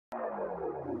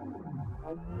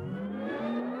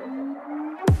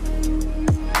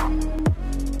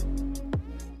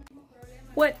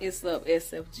What is up,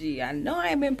 SFG? I know I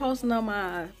ain't been posting on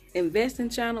my investing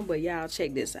channel, but y'all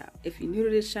check this out. If you're new to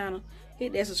this channel,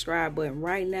 hit that subscribe button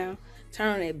right now.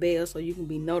 Turn on that bell so you can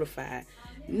be notified.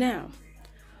 Now,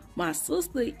 my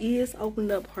sister is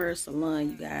opening up her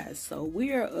salon, you guys. So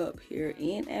we are up here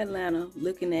in Atlanta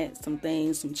looking at some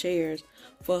things, some chairs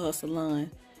for her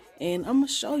salon. And I'm going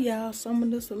to show y'all some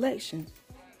of the selections.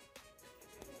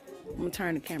 I'm going to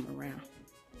turn the camera around.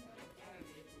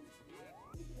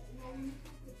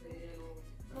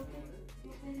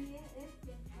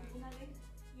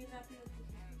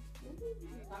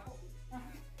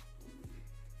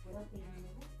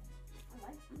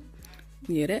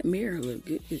 Yeah, that mirror look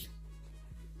good.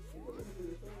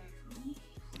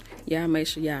 Y'all make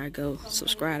sure y'all go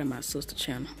subscribe to my sister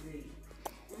channel.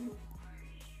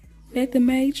 That the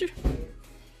major.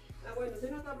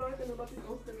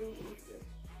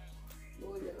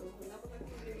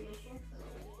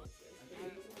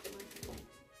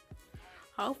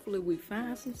 Hopefully we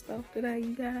find some stuff today,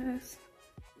 you guys.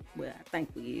 Well, I think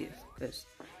we is, because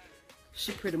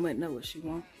she pretty much know what she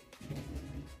wants.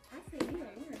 I said either one.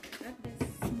 Not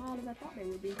as small as I thought they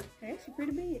would be. They're actually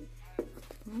pretty big.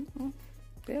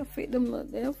 They'll fit them little,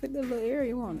 they'll fit the little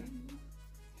area on it.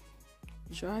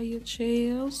 Dry your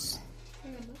chairs.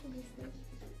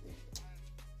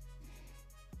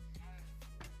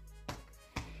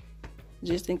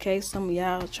 Just in case some of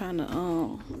y'all trying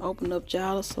to open up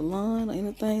y'all salon or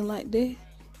anything like that.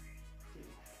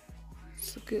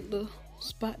 It's a good little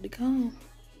spot to come.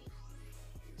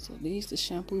 So these the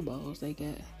shampoo bowls they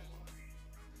got.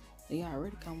 They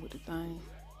already come with the thing.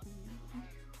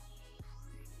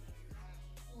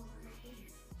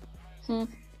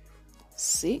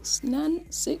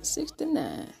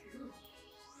 $669.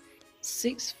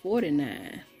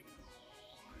 $649.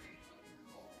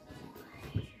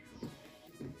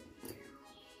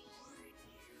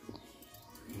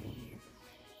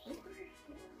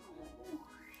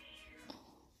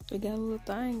 They got a little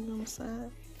thing on the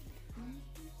side.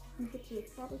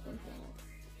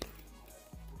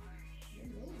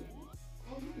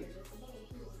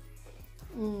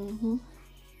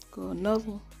 Go another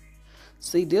one.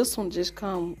 See, this one just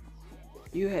come.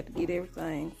 You had to get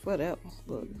everything for that one,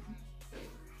 but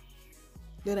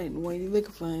that ain't the one you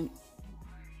looking for. Ain't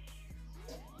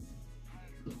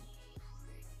it?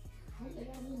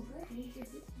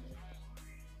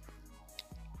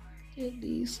 Get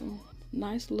these some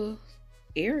nice little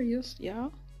areas,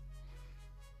 y'all.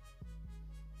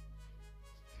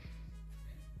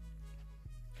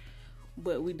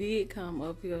 But we did come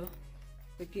up here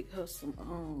to get her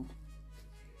some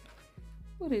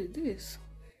what is this?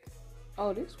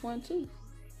 Oh, this one too.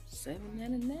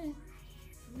 $7.99.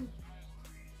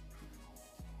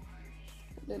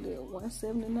 That is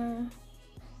 $179.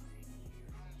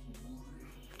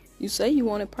 You say you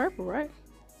wanted purple, right?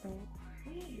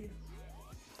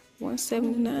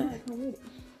 $179.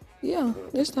 Yeah,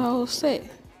 this the whole set.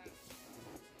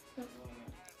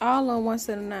 All on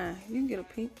 $179. You can get a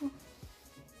pink one.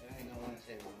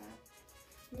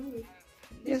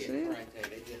 Yes, it is.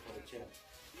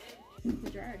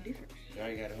 The jar is different.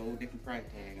 Jar got a whole different price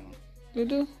tag on it. You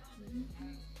do?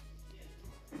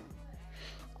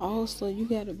 Oh, so you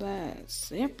gotta buy it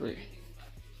separate.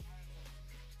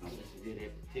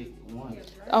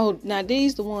 Oh, now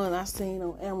these the one I seen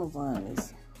on Amazon.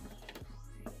 Is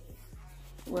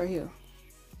right here.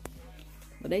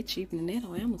 But they cheaper than that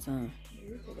on Amazon.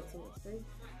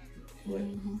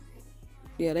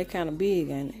 Yeah, they kind of big,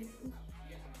 ain't it?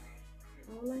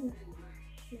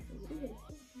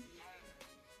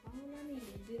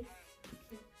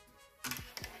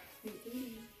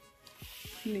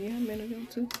 Yeah, I'm in them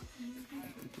too.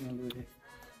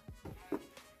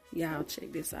 Y'all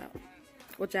check this out.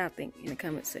 What y'all think in the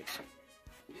comment section?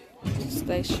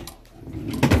 Station.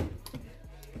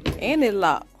 And it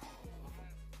locked.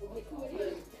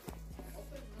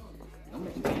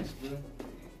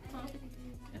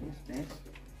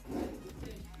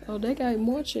 Oh, they got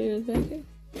more chairs back here.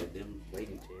 Yeah, them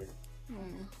waiting chairs.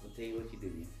 I'll tell you what you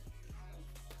do.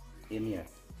 Hear me out.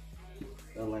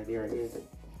 Don't like they right here.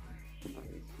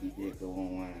 You just go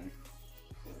online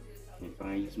and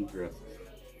find you some dresses.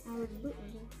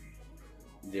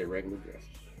 They're regular dresses.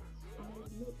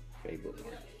 Facebook.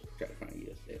 Try to find you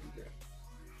a set of dresses.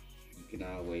 You can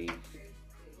always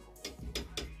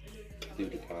do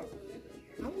the top.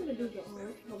 I want to do the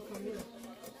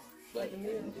like the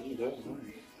mirror.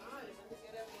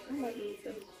 I like these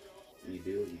too. You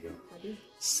do, you don't. I do.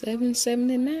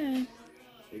 $7.79.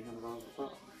 $300 a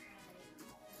pop.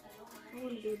 I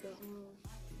want to do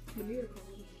The mirror come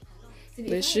with it. See,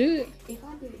 They should. If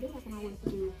I did it, I want to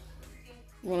do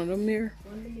One of them mirror.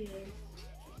 one of the mirrors.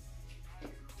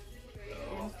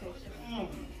 And station.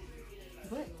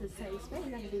 But to save space, I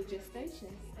can do just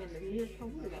stations, and the mirror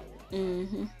come with it already.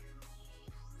 Mm-hmm.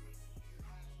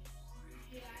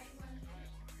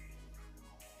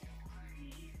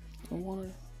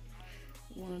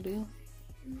 One of them.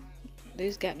 They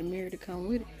just got the mirror to come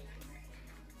with it.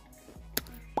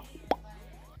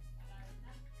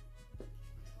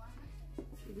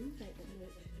 It do take that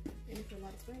much, and it's a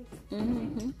lot of space.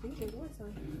 Mm-hmm. These are worth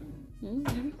something.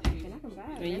 Mm-hmm. And I can buy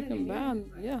it. And you can buy them,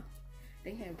 yeah.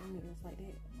 They have mirrors like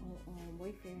that on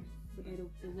Wayfair, but they the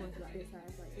ones like this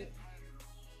size like that.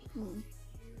 Mm-hmm.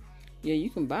 Yeah, you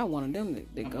can buy one of them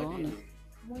that go on there.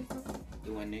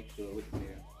 The one next to it with the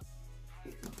mirror.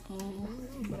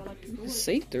 But I like the You can storage.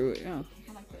 see through it, yeah.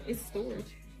 I like that. It's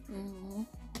storage. Mm-hmm.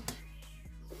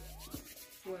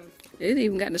 Well, It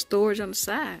even got the storage on the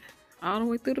side, all the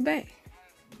way through the back.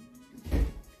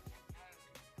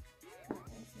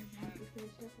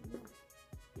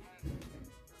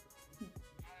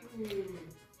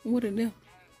 What are them?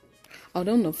 Oh,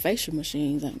 them the facial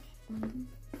machines, ain't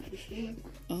it?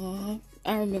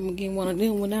 I remember getting one of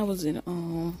them when I was in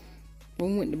when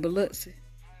we went to Biloxi.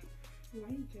 why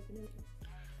are you jumping up?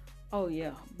 Oh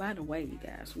yeah, by the way, you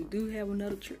guys, we do have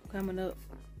another trip coming up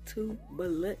to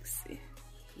Biloxi.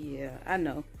 Yeah, I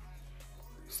know.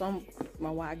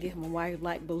 I guess my wife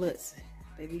like Biloxi.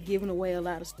 They be giving away a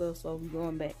lot of stuff, so we're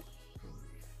going back.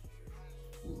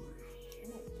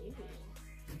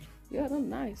 Yeah, them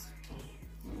nice.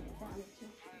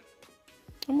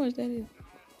 How much that is?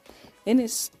 And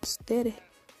it's steady.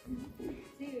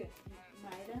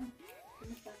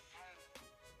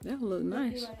 That look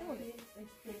nice.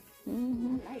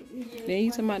 Mm-hmm. Then you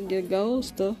talking about the gold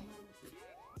stuff.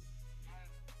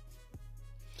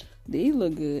 These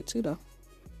look good too, though.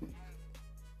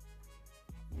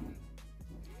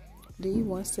 These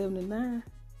 $179.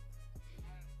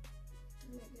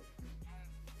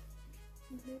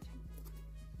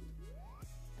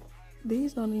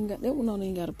 These don't even got, that one don't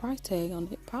even got a price tag on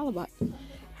it. Probably about,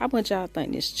 how much y'all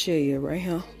think this chair is right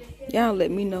here? Y'all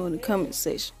let me know in the comment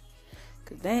section.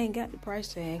 Cause they ain't got the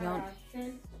price tag on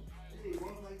it.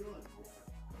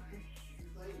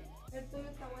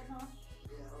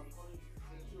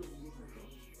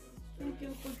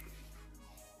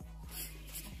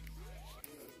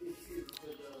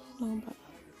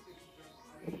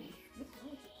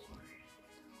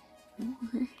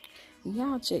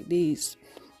 Y'all check these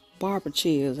barber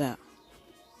chairs out.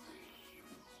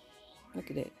 Look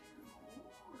at that.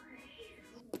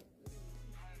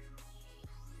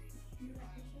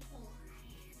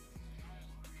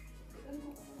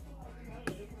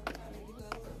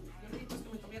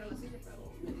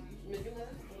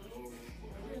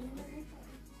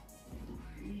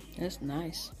 That's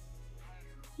nice.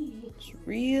 It's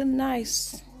real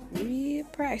nice. Real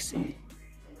pricey.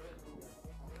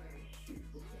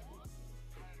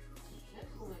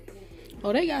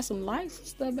 Oh, they got some lights and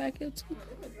stuff back here too.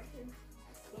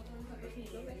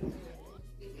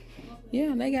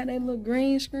 Yeah, they got that little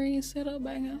green screen set up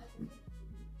back here.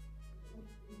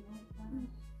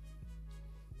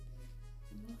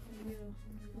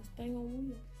 Thing on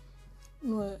wheels.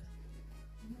 What?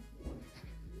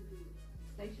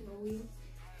 Station on wheels.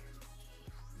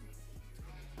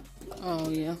 Oh,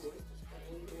 yeah.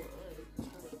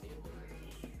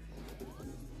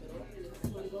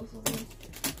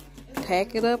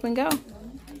 Pack it up and go.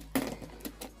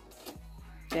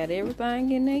 Got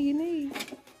everything in there you need.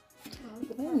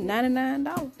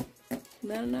 $99.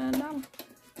 $99.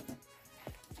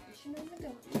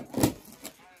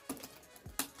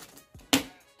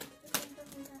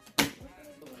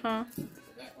 Huh?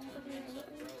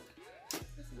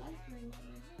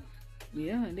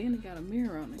 Yeah, and then it got a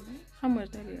mirror on it. How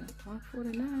much that is?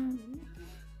 $149.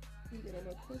 You get a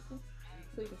little closer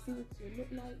so you can see what you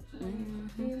look like.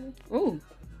 Ooh,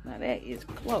 now that is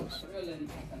close.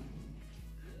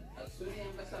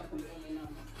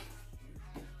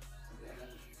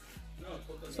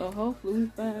 So hopefully we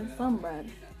find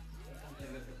somebody.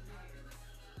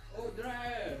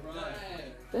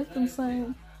 That's them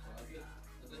same.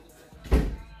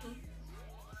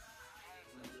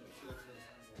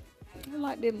 I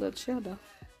like that little chair though.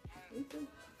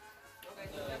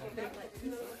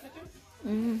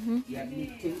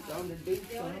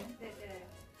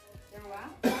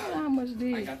 How much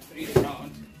did? I got 3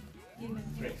 rounds.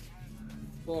 3.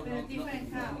 4 rounds.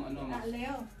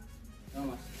 No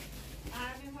más.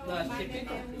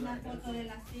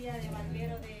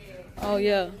 Oh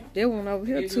yeah, that one over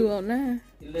here 209.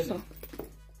 So.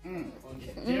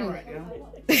 Yeah, right there.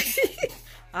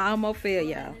 almost failed,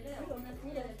 y'all.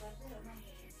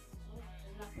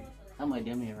 How much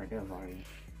them here right there for you?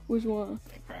 Which one?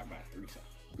 They probably about 3 something.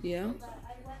 Yeah.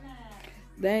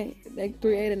 They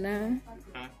 $3.89.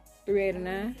 Huh?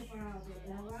 $3.89.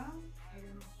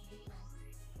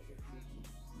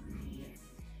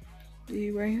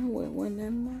 These right here, what,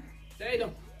 $1.99? There you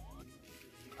go.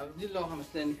 This low, I'm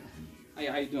standing. Hey,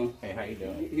 how you doing? Hey, how you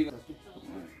doing?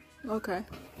 Okay.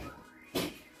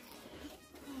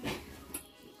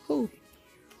 Who?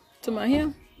 To my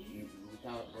hair?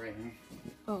 Right here.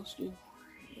 Oh, excuse.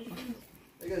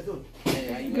 How you guys doing?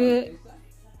 Hey, how you doing? Good.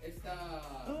 It's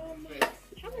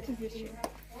How much is this shit?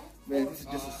 Man, this is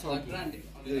just a sample. grande.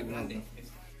 Only la grande.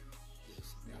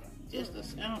 Just a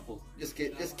sample. Just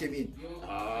came in.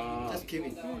 Oh. Just came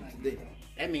in today.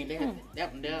 I mean,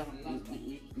 that one there,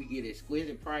 we get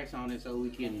exquisite price on it so we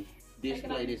can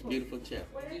display this beautiful chair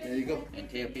There you go. and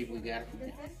tell people we got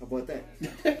it. How about that?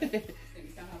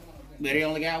 But they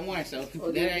only got one, so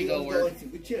Oh, that ain't gonna work.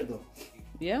 Good chair though.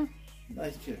 Yeah.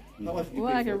 Nice chair. How much?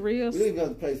 Well, like a real We don't even have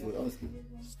the price for it, honestly.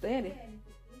 steady.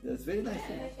 Yeah, it's very nice.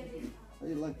 How do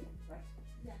you like it?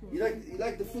 You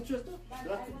like the footrest though? You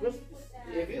like the footrest?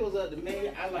 If it was up to me,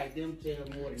 I like them chairs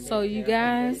more than So that. you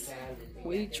guys,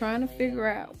 we trying to figure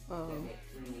out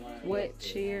what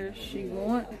chairs she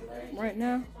want right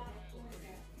now,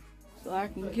 so I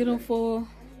can get them for her.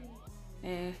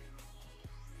 And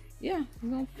yeah,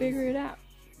 we're gonna figure it out.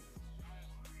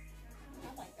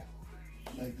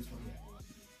 I like this one.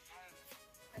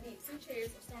 I need 2 chairs.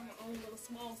 I'm starting my own little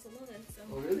small salon. So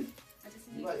Oh really? I just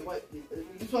You need. might,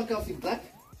 this one comes in black.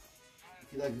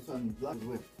 If you like this one in black as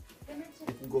well.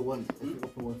 If you go one, if you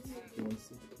open one, if you want to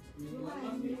see.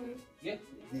 Yeah.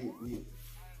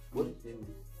 What? 300.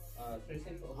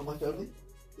 How much are they?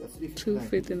 Yeah, $3.59.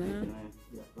 $2.59.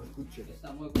 Yeah, that's good chair.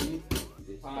 Está muy bonito.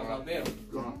 Para ver.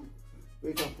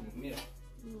 Very comfortable. Mira.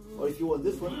 Or if you want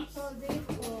this one, like this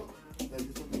one.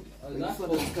 Like this one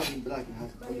doesn't come in black. It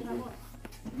has olive green.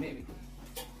 Maybe.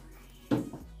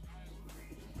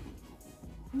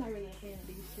 I'm not really a fan of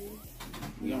these shoes.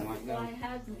 You don't like I that?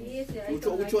 have this.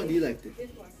 Which one do you like? This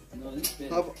one. No, this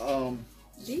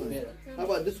bit. How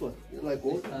about this one? You like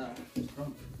both? I got this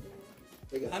one.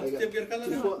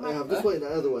 I have this one and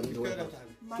another one. You know what?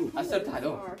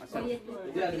 Acertado. Oye, tú,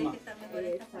 Ya, ¿crees ma. que está mejor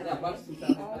esta? Ya, vamos a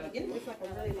sentar. It's like a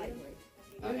really lightweight.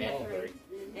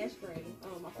 Ash gray.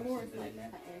 My floor is like an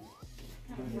ash.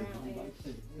 Kind of brown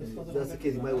ash. If that's the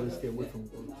case, you might want to stay away from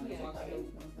gold.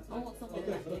 I want something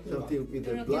like that. Something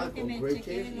either black or gray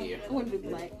chair. I want to do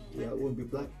black. Yeah, it wouldn't be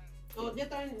black.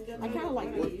 I kind of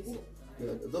like these.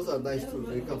 Yeah, those are nice too.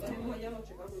 Very comfortable.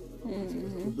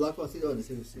 The black ones, you know, the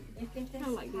same thing. Es que este Kind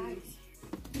of like these.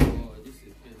 Oh, this is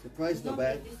good. The price is not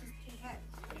bad. this is too hot.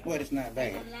 What? It's not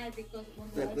bad. I like because when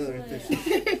That I right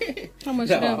swear, there. How much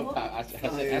No, you them?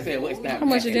 I said, what's that? How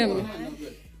much you them?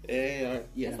 Yeah.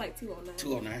 It's like 209.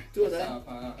 209. Two of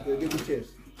that. They'll give you chairs.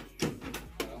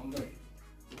 Para hombre.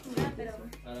 ah, pero,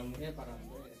 Para mujer, para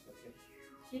hombre.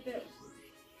 sí, pero,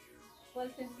 ¿cuál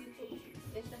sentido?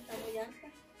 Esta está muy alta.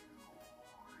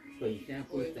 So you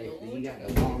shampoo station, you got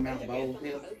the wall mount bowl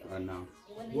here? Or no?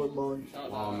 One bond.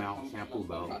 Wall mount shampoo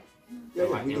bowl. Yeah, yeah,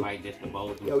 Like, we they do. like just the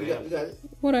bowls Yeah, we themselves. got it.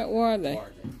 What are they?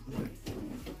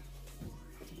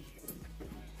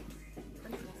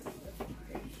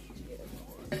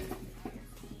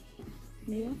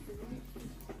 Yeah.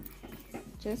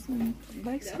 Just let's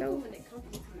That's the go. one that comes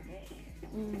with the back.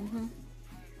 Mm-hmm.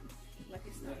 Like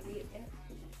it's not weird back.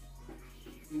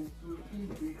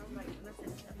 I'm like, let's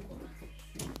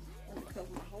cover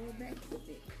my whole back with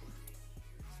it.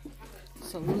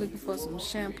 So we're looking for some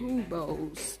shampoo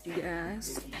bowls, you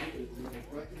guys.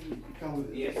 Come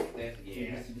with it. Yes, that's,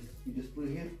 yeah. You just put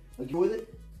it here. Like, go with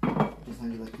it. Just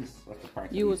hang it like this. What's the price?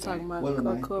 You were of talking about One of a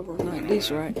mine. cover like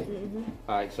this, right?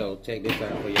 Alright, so check this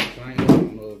out for your client. I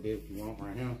don't know if this you want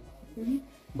right now.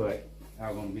 But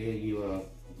I'm gonna build you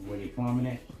where your plumbing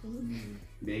at.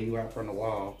 Build you out from the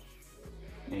wall.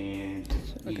 And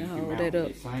I you can can hold mount that up.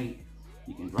 your sink.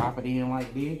 You can drop it in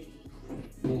like this.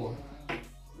 Or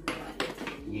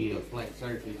give a flat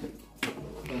surface.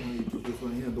 You put this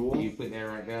one here on the wall. You put that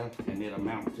right there and it'll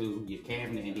mount to your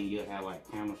cabinet and then you'll have like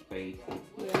counter space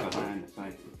behind the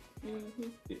sink.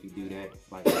 If you do that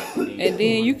like that. And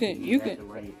then you can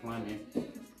run your plumbing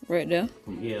right there.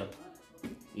 from here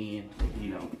in, you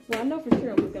know. Well, I know for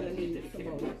sure we're gonna need some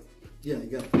bowls. Yeah, you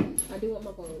got it. I do want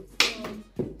my bowls.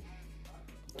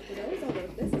 Those are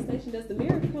that's the station. Does the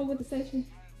mirror come with the station?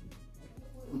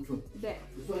 Which one? That.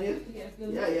 This one here?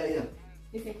 Yeah. Yeah.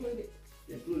 It's included.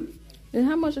 Included. And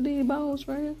how much are these bowls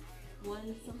right here?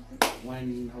 One something.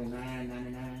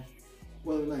 $109.99.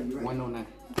 109, you're right. 109.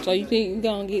 So you think you're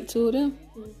gonna get 2 of them?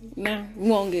 Nah, we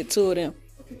won't get 2 of them.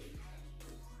 Okay.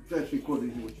 That's 3/4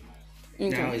 easy with you.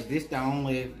 Okay. Now, is this the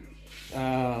only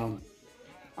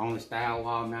style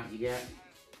wall mount you got?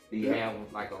 Do you have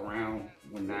like a round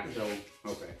one not so?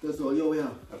 Okay. That's all you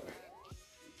have. Okay.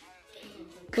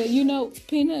 But you know,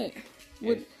 Peanut,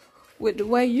 with the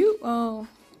way you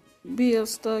build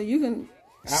stuff, you can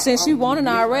since you want it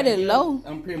already low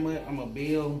I'm pretty much I'm a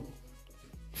build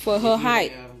for her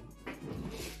height.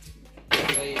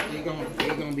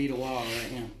 It's gonna be the wall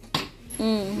right here. We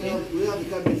have the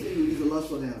cabinet here. Use the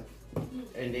last one now.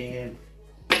 And then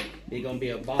there's gonna be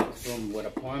a box from where the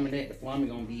plumbing at. The plumbing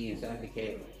gonna be inside the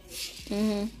cabinet.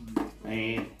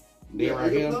 And they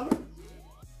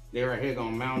right here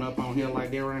gonna mount up on here like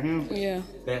they're right here. Yeah.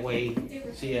 That way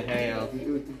she'll have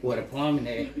where the plumbing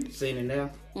at sitting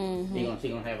there. She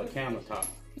gonna have a countertop.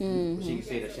 She can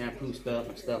see the shampoo stuff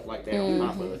and stuff like that on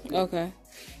top of it. Okay.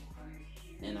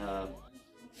 And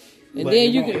And but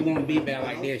then you it can. won't be bad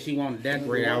like that. She wanted that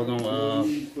way. I was gonna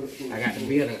I got to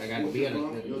build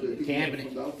the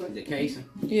cabinet, the casing.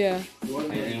 Yeah.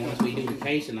 And then once we do the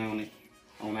casing on it,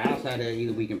 on the outside of it,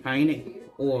 either we can paint it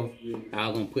or I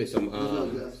was gonna put some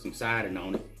siding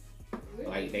on it.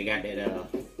 Like they got that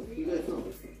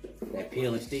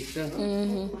peel and stick stuff.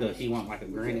 So she want like a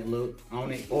granite look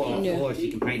on it, or she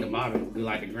can paint the bottom, do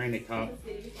like the granite top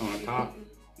on the top.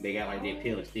 They got like that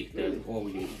peel and stick stuff, or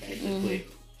we can actually put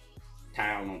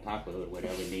tile on top of it, or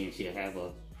whatever. And then she'll have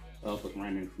a upper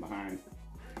running behind.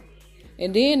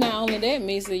 And then not only that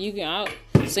means that you can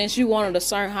since you wanted a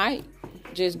certain height,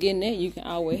 just getting that you can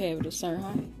always have it a certain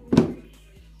height.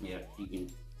 Yeah, you can.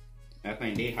 I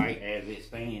think that height as it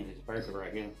stands is perfect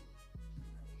right here.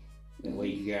 The way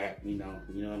you got, you know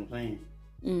what I'm saying?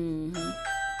 In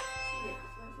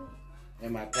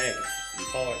my package, the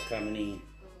parts coming in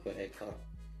for that car.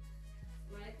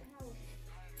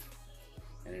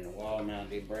 And then the wall mount,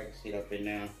 they break, sit up in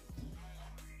now.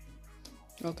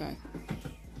 Okay.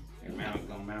 And mount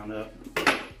gonna mount up.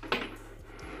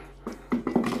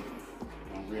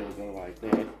 Don't really go like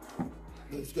that.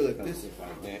 Let's go like this. Just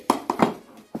like that.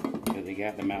 Because they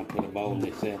got the mount to the bowl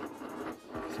itself.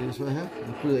 See this right here?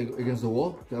 You put it against the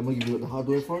wall. I'm gonna give you the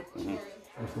hardware for it.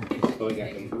 So we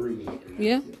got them grooves.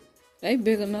 Yeah. They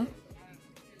big enough.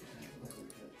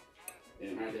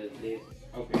 And how does this?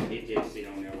 Okay, it just sit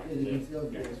on there like this.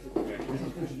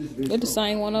 They're the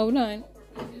same one over there.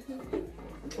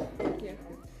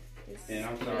 And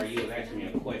I'm sorry, you was asking me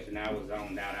a question. I was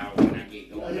on that out when I get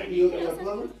going. I get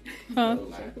going. Huh?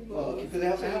 Because they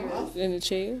have to have a house. In the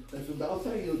chair. And from the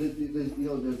outside, there's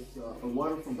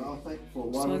water from the outside for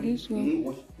water. So he's going.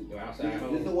 Go outside.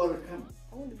 There's no water come.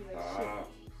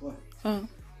 What? Huh?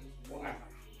 Why?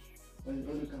 When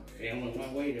does it come? There's only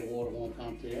one way the water won't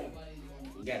come to you.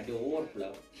 You got to do a water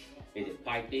flow. Is it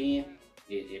piped in?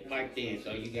 It piped in,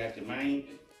 so you got your main.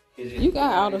 You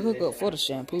got all the hookup for the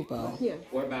shampoo bowl. Yeah.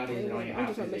 What about is it on your I'm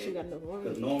house? just trying to make sure you got enough water.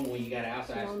 Because normally when you got an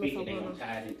outside speaker, they're going to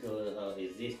tie it into an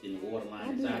existing water line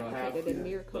inside of a house.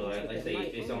 So let's say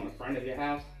if it's on the front of your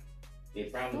house, it's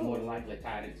probably more than likely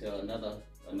tied into another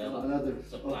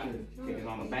supply. If it's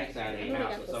on the back side of your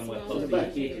house or somewhere close to your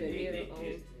kitchen,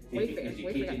 is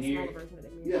your kitchen near?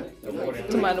 Yeah.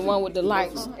 Somebody the one with the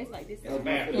lights. It's like this. It's a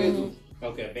bathroom.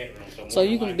 Okay, a bedroom. So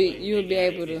you can you'll be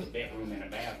able to,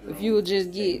 if you would just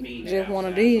get just one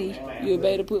of these, you'll be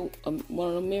able to put one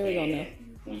of the mirrors on there.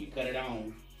 When you cut it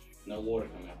on, no water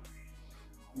come out.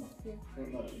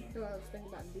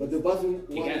 But the bathroom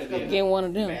You got to be Get one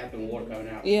of them. bathroom water coming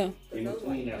out. Yeah. In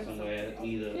between there somewhere,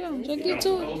 either. Yeah, just It's get not to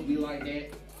it. supposed to be like that.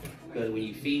 Because when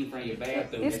you feed from your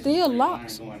bathroom, It's that's still the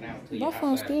locks. line going out to Both your of them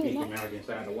outside still speaker locked. mounted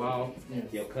inside the wall.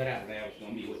 Your cutout valve is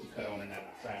going to be what you cut on and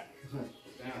outside. It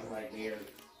sounds like there's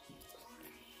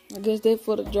I guess that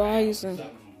for the dryers and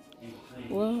something in between.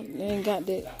 well, they ain't got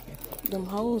them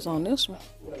holes on this one.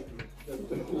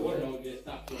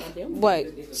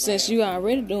 But since you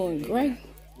already doing great,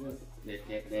 They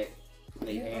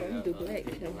add do black.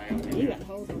 You got the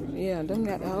holes on it. yeah, them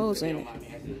got the holes in it.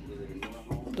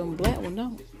 Them black one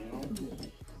no.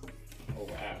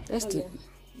 That's the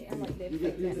Yeah, I like that.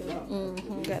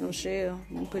 got them shell.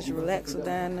 You put your relaxer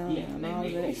down there and all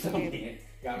that.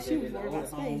 She was worried about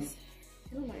space.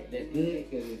 I'm like, That's good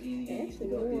because it's easy to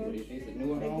go through. But if it's a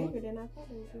newer they home, bigger than I thought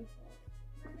they would be.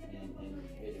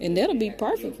 And that'll be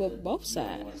perfect for both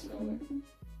sides.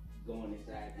 going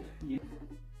inside.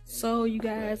 So you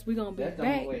guys, we're gonna be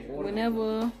back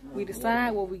whenever we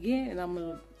decide what we get, and I'm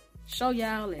gonna show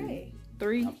y'all in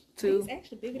 3, 2, It's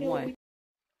actually bigger than 1.